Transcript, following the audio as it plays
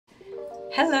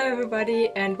Hello everybody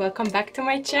and welcome back to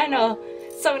my channel.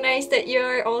 So nice that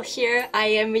you're all here. I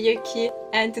am Miyuki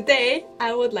and today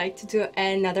I would like to do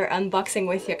another unboxing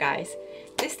with you guys.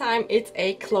 This time it's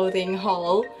a clothing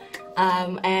haul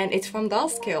and it's from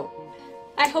Dollskill.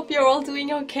 I hope you're all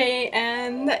doing okay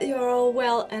and that you're all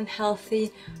well and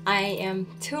healthy. I am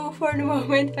too for the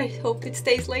moment. I hope it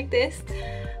stays like this.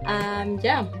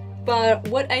 Yeah. But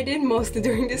what I did mostly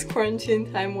during this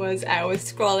quarantine time was I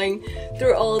was scrolling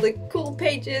through all the cool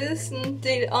pages and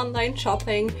did online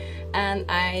shopping, and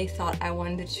I thought I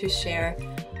wanted to share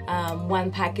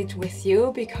one package with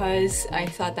you because I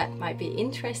thought that might be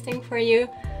interesting for you.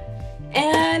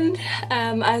 And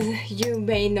as you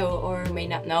may know or may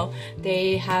not know,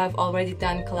 they have already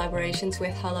done collaborations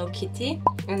with Hello Kitty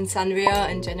and Sanrio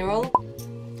in general,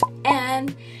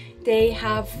 and they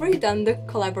have redone the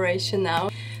collaboration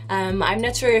now. I'm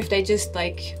not sure if they just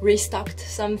like restocked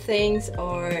some things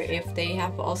or if they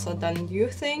have also done new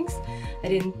things. I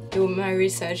didn't do my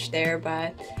research there,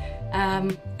 but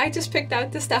I just picked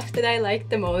out the stuff that I liked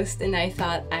the most and I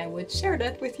thought I would share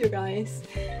that with you guys.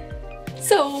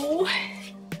 So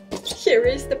here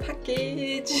is the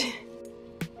package.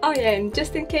 Oh yeah, and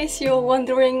just in case you're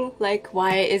wondering like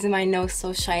why is my nose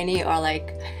so shiny or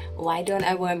like why don't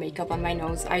I wear makeup on my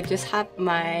nose, I just had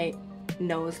my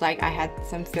nose, like I had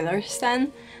some fillers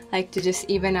done, like to just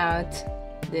even out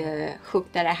the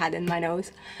hook that I had in my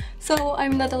nose. So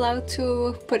I'm not allowed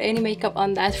to put any makeup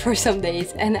on that for some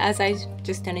days, and as I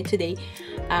just done it today,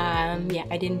 yeah,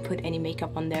 I didn't put any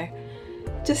makeup on there,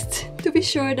 just to be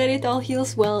sure that it all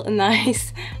heals well and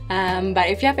nice. But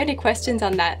if you have any questions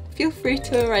on that, feel free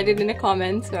to write it in the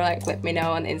comments or like let me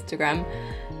know on Instagram.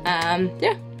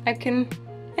 Yeah, I can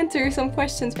answer some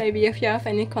questions maybe if you have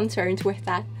any concerns with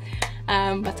that.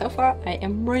 But so far I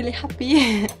am really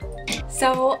happy.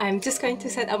 So I'm just going to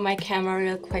set up my camera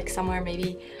real quick somewhere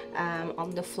maybe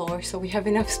on the floor so we have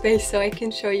enough space so I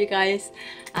can show you guys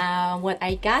what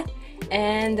I got.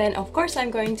 And then of course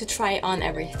I'm going to try on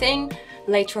everything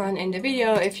later on in the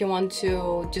video. If you want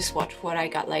to just watch what I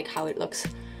got, like how it looks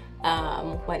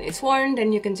when it's worn,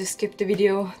 then you can just skip the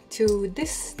video to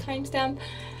this timestamp.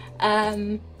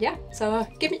 Yeah, so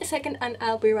give me a second and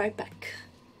I'll be right back.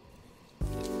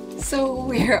 So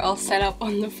we're all set up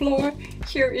on the floor.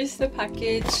 Here is the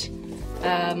package.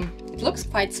 It looks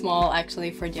quite small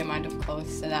actually for the amount of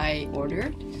clothes that I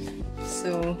ordered.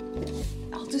 So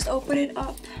I'll just open it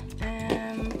up.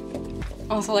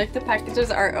 Also, like, the packages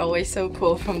are always so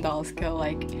cool from Dollskill,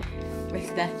 like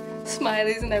with the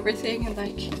smileys and everything, and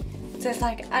like it says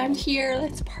like I'm here,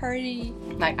 let's party.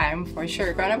 Like I'm for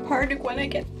sure gonna party when I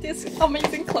get these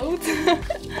amazing clothes.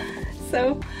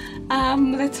 So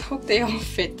let's hope they all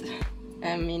fit.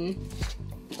 I mean,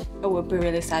 it would be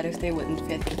really sad if they wouldn't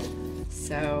fit.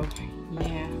 So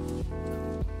yeah,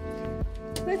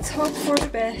 let's hope for the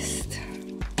best.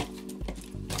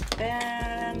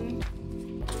 And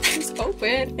just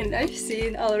open, and I've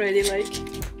seen already like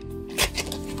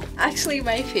actually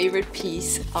my favorite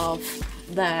piece of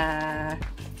the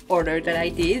order that I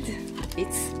did.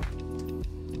 It's,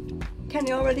 can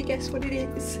you already guess what it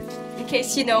is? In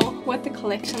case you know what the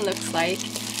collection looks like.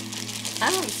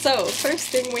 So first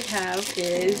thing we have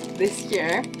is this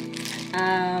here.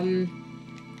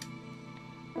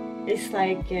 It's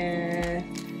like a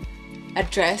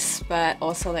dress, but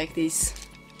also like these,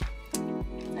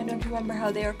 I don't remember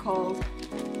how they are called.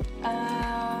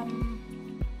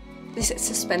 These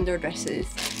suspender dresses.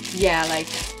 Yeah, like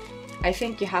I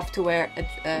think you have to wear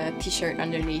a t-shirt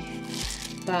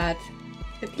underneath, but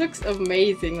it looks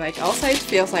amazing. Like also it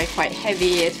feels like quite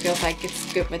heavy, it feels like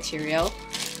it's good material,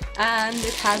 and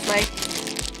it has like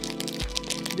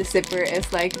the zipper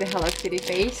is like the Hello Kitty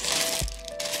face,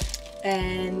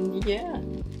 and yeah.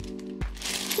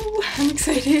 Ooh, I'm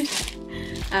excited.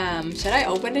 Should I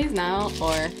open these now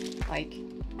or like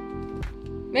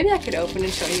maybe I could open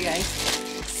and show you guys.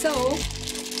 So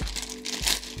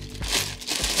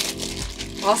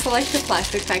also like the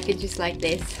plastic package is like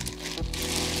this.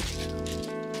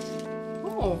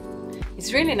 Oh,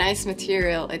 it's really nice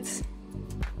material. It's,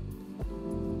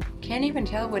 can't even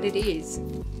tell what it is,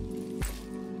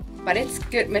 but it's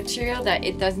good material that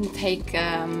it doesn't take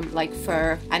like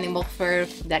fur, animal fur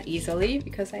that easily,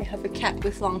 because I have a cat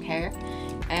with long hair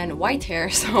and white hair,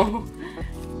 so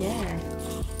yeah.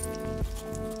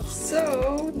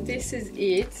 So this is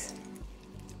it.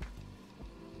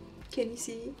 Can you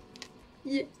see?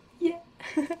 Yeah, yeah.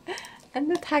 And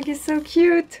the tag is so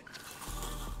cute.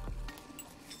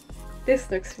 This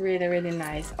looks really, really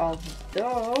nice,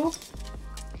 although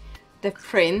the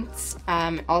prints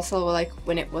also like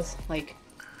when it was like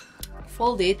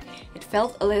folded, it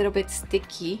felt a little bit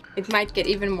sticky. It might get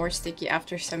even more sticky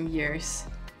after some years,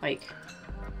 like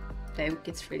that it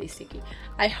gets really sticky.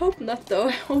 I hope not though.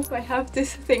 I hope I have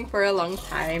this thing for a long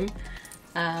time.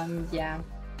 Yeah,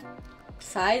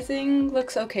 sizing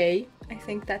looks okay. I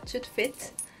think that should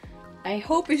fit. I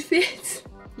hope it fits.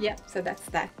 Yeah, so that's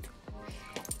that.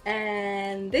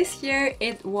 And this year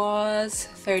it was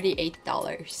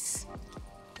 $38.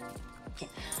 Yeah.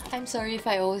 I'm sorry if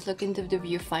I always look into the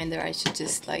viewfinder. I should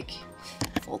just like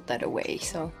fold that away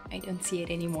so I don't see it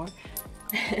anymore.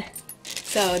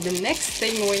 So the next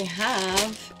thing we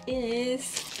have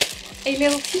is a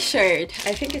little t-shirt.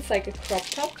 I think it's like a crop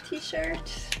top t-shirt.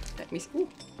 Let me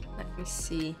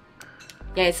see.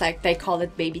 Yeah, it's like they call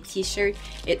it baby t-shirt.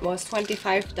 It was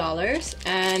 $25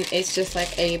 and it's just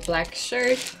like a black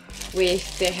shirt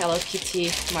with the Hello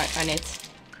Kitty mark on it.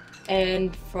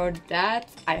 And for that,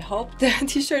 I hope the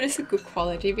t-shirt is a good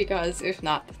quality, because if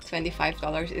not,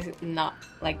 $25 is not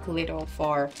like little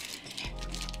for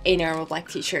a normal black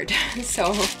t-shirt.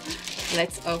 So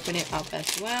let's open it up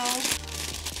as well.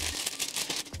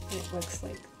 It looks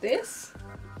like this.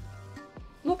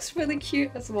 Looks really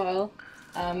cute as well.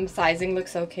 Sizing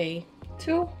looks okay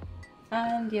too.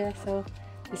 And yeah, so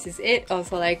this is it.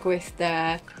 Also like with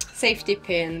the safety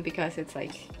pin, because it's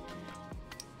like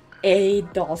a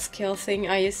Dollskill thing,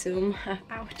 I assume.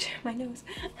 Ouch, my nose.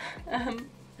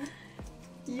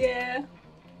 Yeah,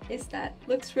 is that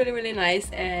looks really, really nice.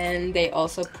 And they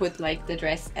also put like the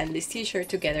dress and this t-shirt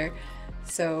together.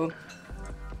 So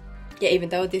yeah, even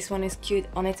though this one is cute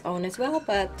on its own as well,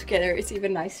 but together it's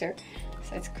even nicer.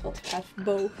 So it's cool to have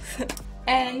both.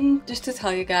 And just to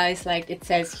tell you guys, like it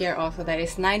says here also that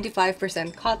it's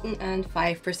 95% cotton and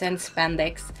 5%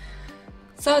 spandex.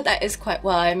 So that is quite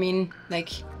well. I mean, like,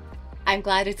 I'm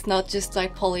glad it's not just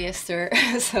like polyester.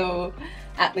 So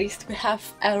at least we have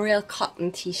a real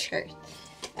cotton t-shirt.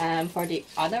 For the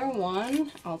other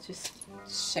one, I'll just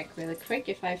check really quick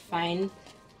if I find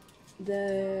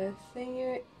the thing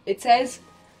here. It says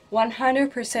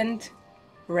 100%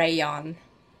 rayon.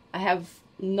 I have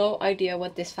no idea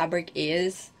what this fabric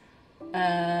is,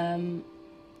 but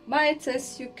it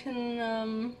says you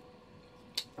can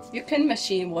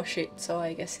machine wash it, so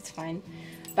I guess it's fine.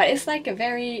 But it's like a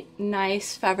very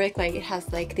nice fabric. Like it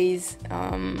has like these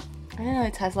I don't know,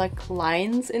 it has like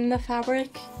lines in the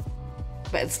fabric,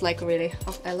 but it's like really,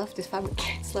 oh, I love this fabric.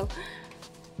 It's so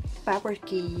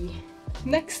fabricy.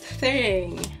 Next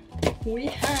thing we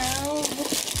have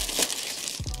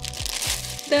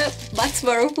the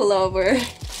Batsboro pullover.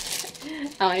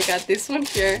 Oh my god, this one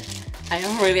here I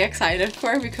am really excited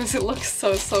for, because it looks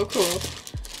so cool.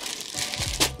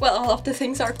 Well, all of the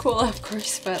things are cool, of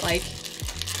course, but like,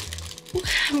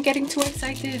 I'm getting too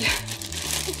excited.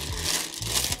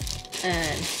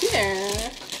 And here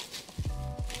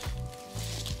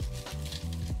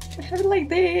I have it like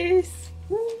this.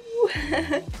 Woo.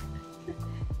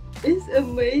 It's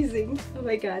amazing. Oh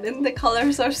my god, and the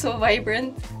colors are so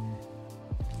vibrant.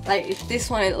 Like this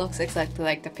one, it looks exactly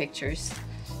like the pictures.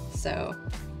 So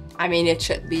I mean, it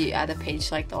should be at a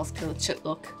page like Dollskill, it should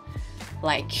look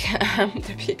like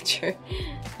the picture.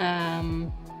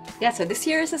 Yeah, so this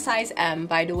here is a size M.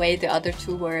 By the way, the other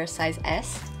two were a size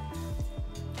S.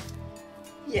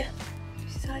 Yeah,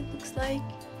 this is how it looks like.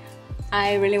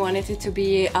 I really wanted it to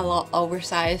be a lot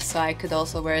oversized, so I could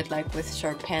also wear it like with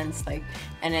short pants, like,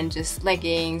 and then just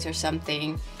leggings or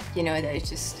something, you know, that it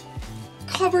just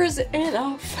covers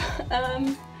enough.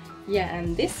 Yeah,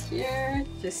 and this here,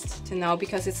 just to know,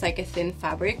 because it's like a thin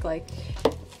fabric, like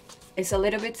it's a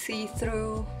little bit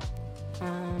see-through.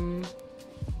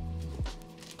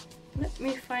 Let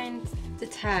me find the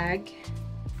tag.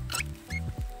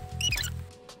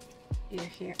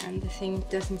 Here, and the thing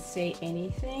doesn't say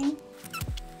anything.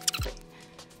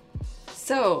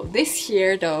 So this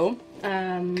here though,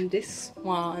 this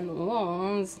one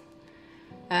was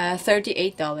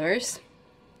 $38.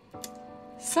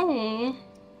 So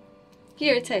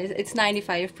here it says it's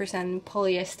 95%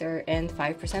 polyester and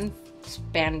 5%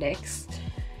 spandex.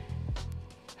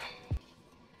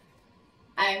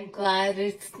 I'm glad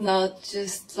it's not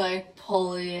just like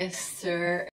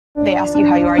polyester. They ask you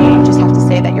how you are, you just have to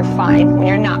say that you're fine when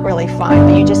you're not really fine,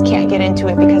 but you just can't get into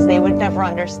it because they would never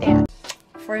understand.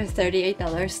 For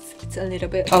 $38, it's a little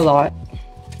bit a lot,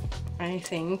 I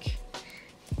think.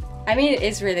 I mean, it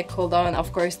is really cool though, and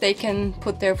of course they can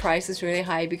put their prices really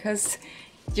high because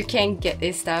you can't get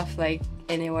this stuff like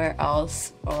anywhere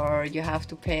else, or you have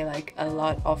to pay like a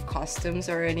lot of customs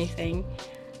or anything.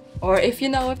 Or if you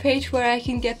know a page where I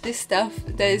can get this stuff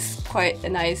that is quite a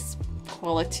nice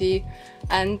quality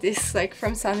and this like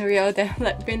from Sanrio, then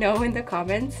let me know in the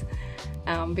comments,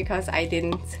 because I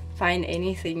didn't find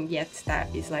anything yet that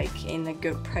is like in a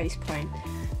good price point,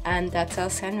 and that's our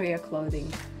Sanria clothing.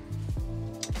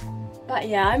 But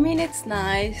yeah, I mean, it's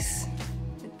nice.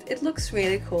 It looks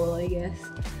really cool, I guess.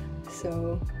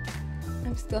 So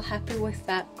I'm still happy with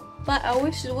that. But I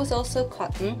wish it was also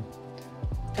cotton.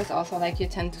 Because also like you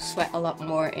tend to sweat a lot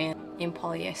more in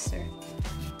polyester.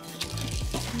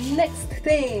 Next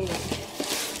thing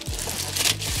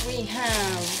we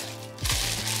have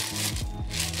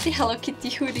the Hello Kitty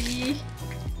hoodie.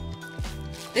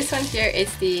 This one here is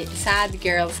the Sad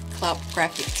Girls Club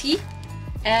graphic tee,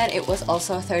 and it was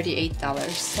also $38.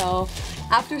 So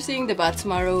after seeing the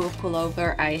Batsumaru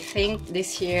pullover, I think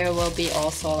this year will be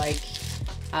also like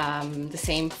the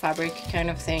same fabric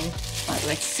kind of thing. But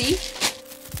let's see.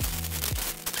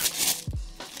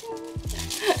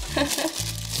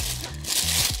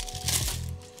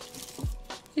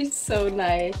 It's so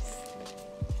nice.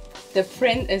 The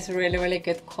print is really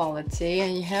good quality,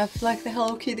 and you have like the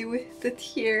Hello Kitty with it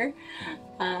here,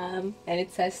 and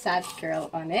it says Sad Girl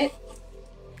on it.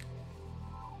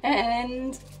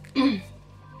 And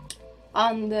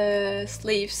on the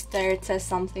sleeves there it says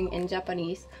something in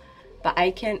Japanese, but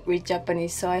I can't read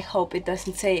Japanese, so I hope it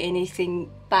doesn't say anything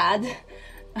bad.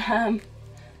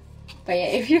 But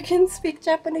yeah, if you can speak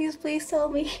Japanese, please tell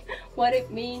me what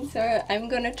it means, or I'm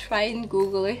gonna try and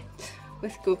Google it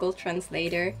with Google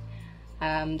Translator.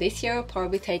 This year will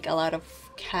probably take a lot of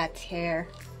cat hair,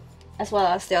 as well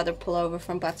as the other pullover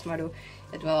from Batsumaru.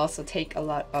 It will also take a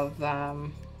lot of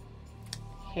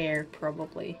hair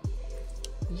probably.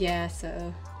 Yeah,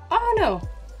 so... Oh no!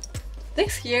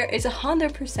 This year is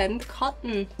 100%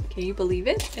 cotton. Can you believe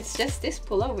it? It's just this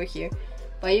pullover here.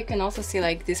 But you can also see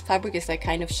like this fabric is like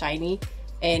kind of shiny,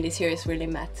 and this here is really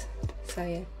matte. So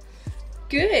yeah,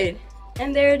 good.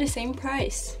 And they're the same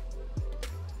price.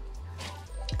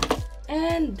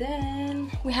 And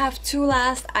then we have two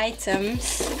last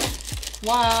items.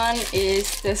 One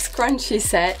is the scrunchie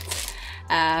set.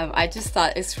 I just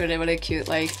thought it's really cute,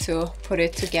 like to put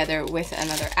it together with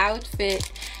another outfit.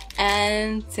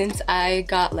 And since I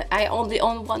only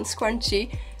own one scrunchie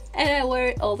and I wear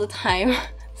it all the time,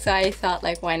 so I thought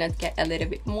like why not get a little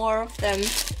bit more of them.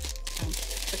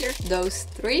 Here, those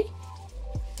three.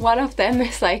 One of them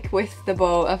is like with the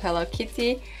bow of Hello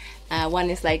Kitty. One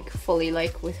is like fully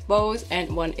like with bows,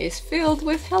 and one is filled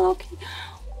with Hello Kitty.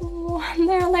 Oh, and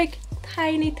they're like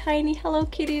tiny Hello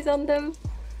Kitties on them.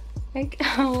 Like,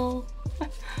 oh.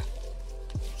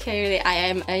 Okay, really, I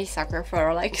am a sucker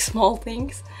for like small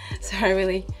things. So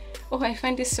I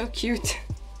find this so cute.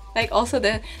 Like also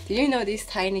do you know these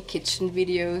tiny kitchen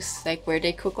videos, like where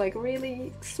they cook like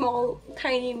really small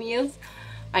tiny meals?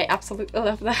 I absolutely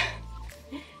love that.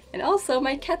 And also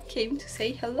my cat came to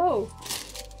say hello.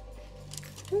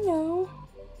 Hello.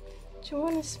 Do you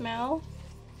want to smell?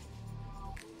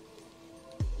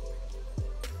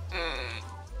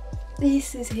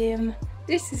 This is him.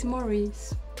 This is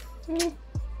Maurice.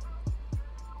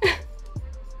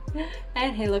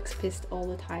 And he looks pissed all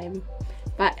the time.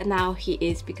 But now he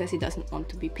is, because he doesn't want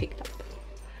to be picked up.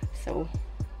 So,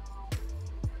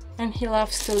 and he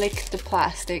loves to lick the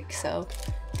plastic, so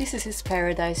this is his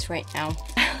paradise right now.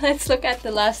 Let's look at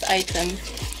the last item.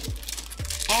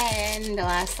 And the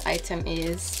last item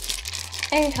is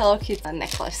a Hello Kitty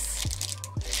necklace.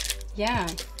 Yeah,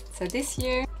 so this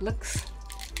year looks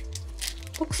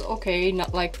okay,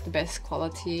 not like the best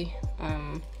quality,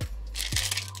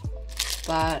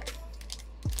 but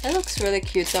it looks really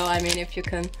cute though. I mean, if you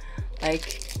can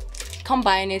like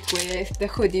combine it with the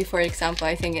hoodie, for example,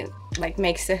 I think it like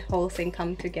makes the whole thing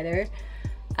come together.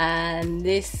 And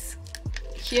this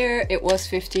here, it was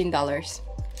 $15.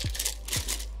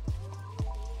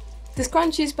 The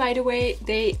scrunchies, by the way,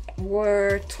 they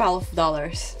were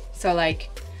 $12. So like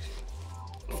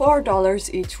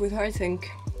 $4 each, which I think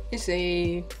is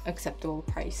a acceptable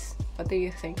price. What do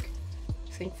you think?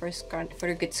 I think for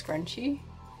a good scrunchie,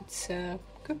 it's a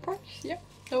good price. Yeah.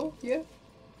 Oh yeah.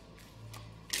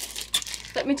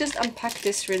 Let me just unpack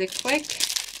this really quick.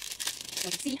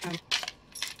 Let's see.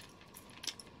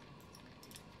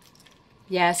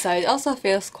 Yeah, so it also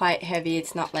feels quite heavy.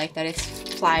 It's not like that it's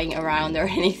flying around or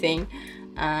anything.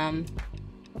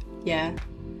 Yeah,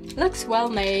 looks well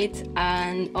made.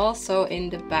 And also in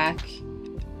the back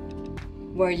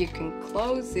where you can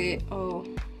close it. Oh,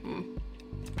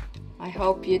 I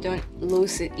hope you don't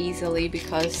lose it easily,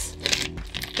 because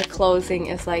the closing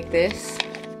is like this.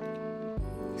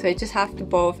 So you just have to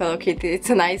bow Hello Kitty. It's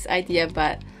a nice idea,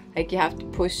 but like you have to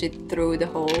push it through the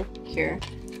hole here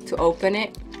to open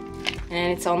it,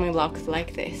 and it's only locked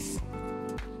like this.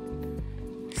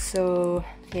 So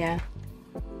yeah,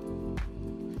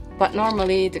 but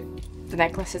normally the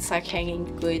necklace is like hanging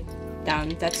good down.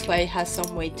 That's why it has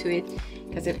some weight to it,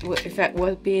 because if it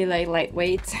would be like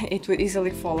lightweight, it would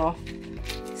easily fall off.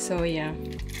 So yeah,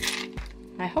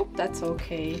 I hope that's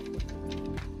okay.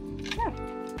 Yeah,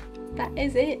 that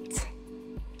is it.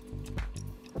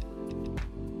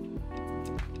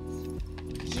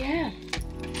 Yeah,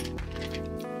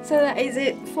 so that is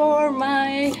it for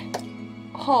my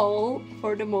haul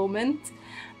for the moment.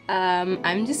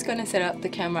 I'm just gonna set up the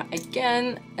camera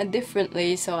again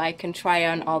differently so I can try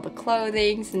on all the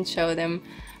clothing and show them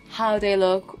how they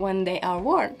look when they are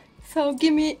worn. So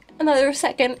give me another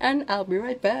second and I'll be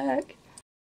right back.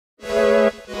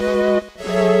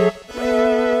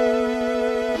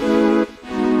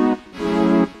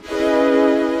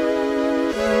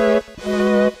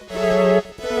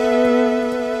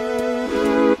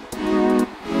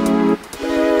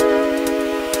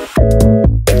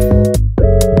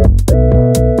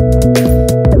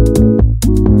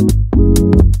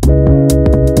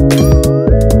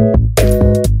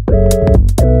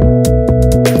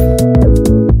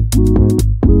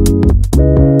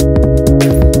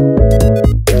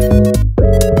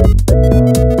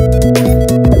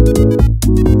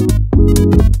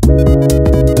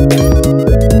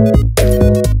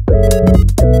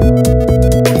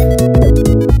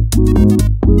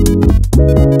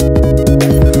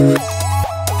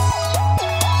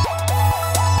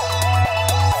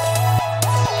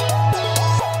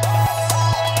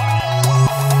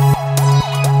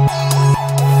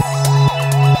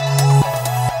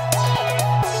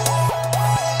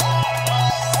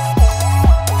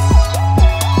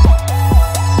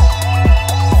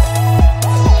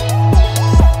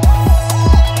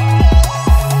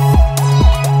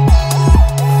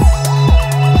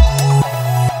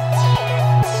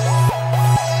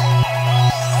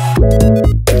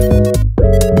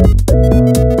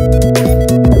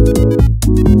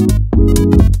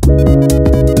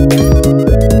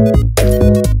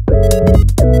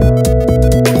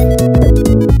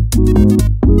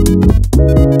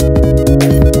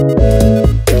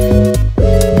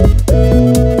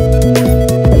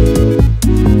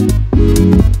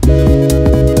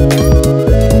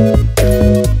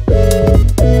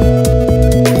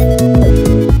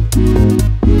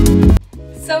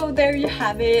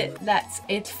 That's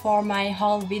it for my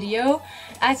haul video.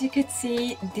 As you could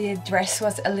see, the dress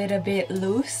was a little bit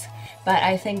loose, but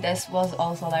I think this was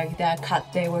also like the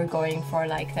cut they were going for,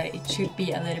 like that it should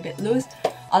be a little bit loose.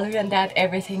 Other than that,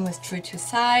 everything was true to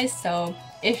size. So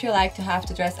if you like to have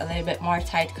the dress a little bit more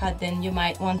tight cut, then you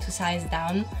might want to size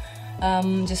down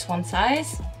just one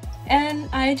size. And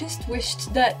I just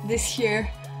wished that this here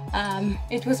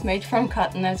it was made from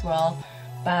cotton as well.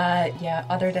 But yeah,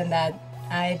 other than that,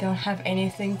 I don't have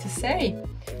anything to say.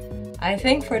 I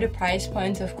think for the price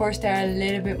points, of course they're a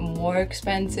little bit more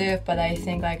expensive, but I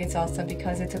think like it's also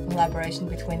because it's a collaboration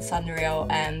between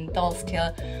Sanrio and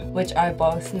Dollskill, which are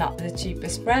both not the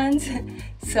cheapest brands.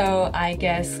 So I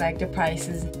guess like the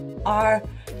prices are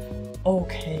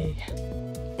okay.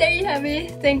 There you have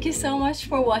it. Thank you so much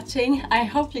for watching. I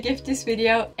hope you give this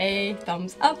video a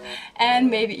thumbs up and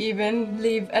maybe even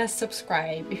leave a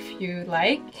subscribe if you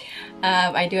like.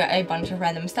 I do a bunch of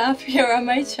random stuff here on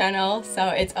my channel, so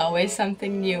it's always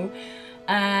something new.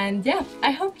 And yeah, I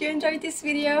hope you enjoyed this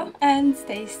video and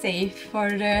stay safe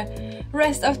for the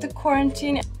rest of the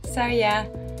quarantine. So yeah,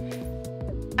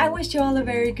 I wish you all a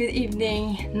very good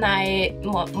evening, night,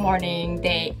 morning,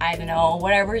 day, I don't know,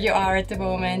 wherever you are at the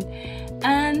moment.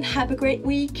 And have a great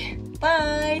week.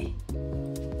 Bye!